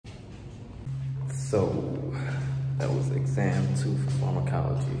So that was exam 2 for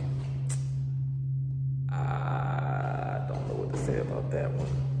pharmacology. I don't know what to say about that one.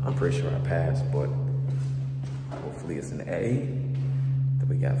 I'm pretty sure I passed, but hopefully it's an A. Then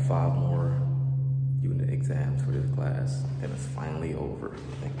we got 5 more unit exams for this class, and it's finally over,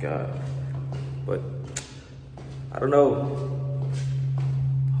 thank God. But I don't know.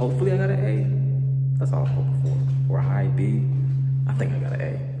 Hopefully I got an A. That's all I'm hoping for. Or a high B. I think I got an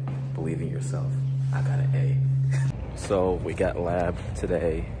A. Believe in yourself. I got an A. So we got lab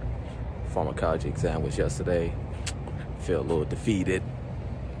today. Pharmacology exam was yesterday. Feel a little defeated,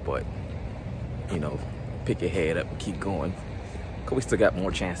 but you know, pick your head up and keep going. Cause we still got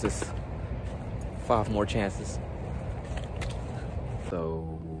more chances. 5 more chances.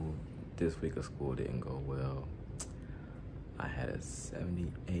 So this week of school didn't go well. I had a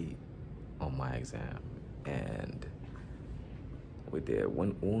 78 on my exam, and we did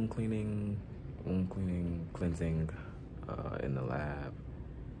wound cleansing in the lab,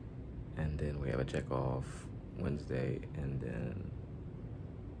 and then we have a check off Wednesday, and then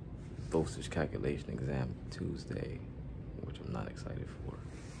dosage calculation exam Tuesday, which I'm not excited for.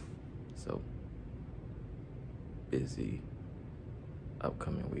 So busy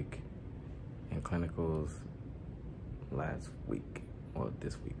upcoming week. And clinicals last week, or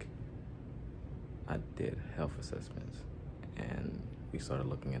this week, I did health assessments, and we started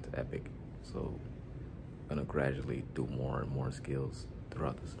looking into Epic. So I'm gonna gradually do more and more skills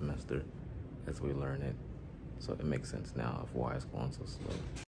throughout the semester as we learn it. So it makes sense now of why it's going so slow.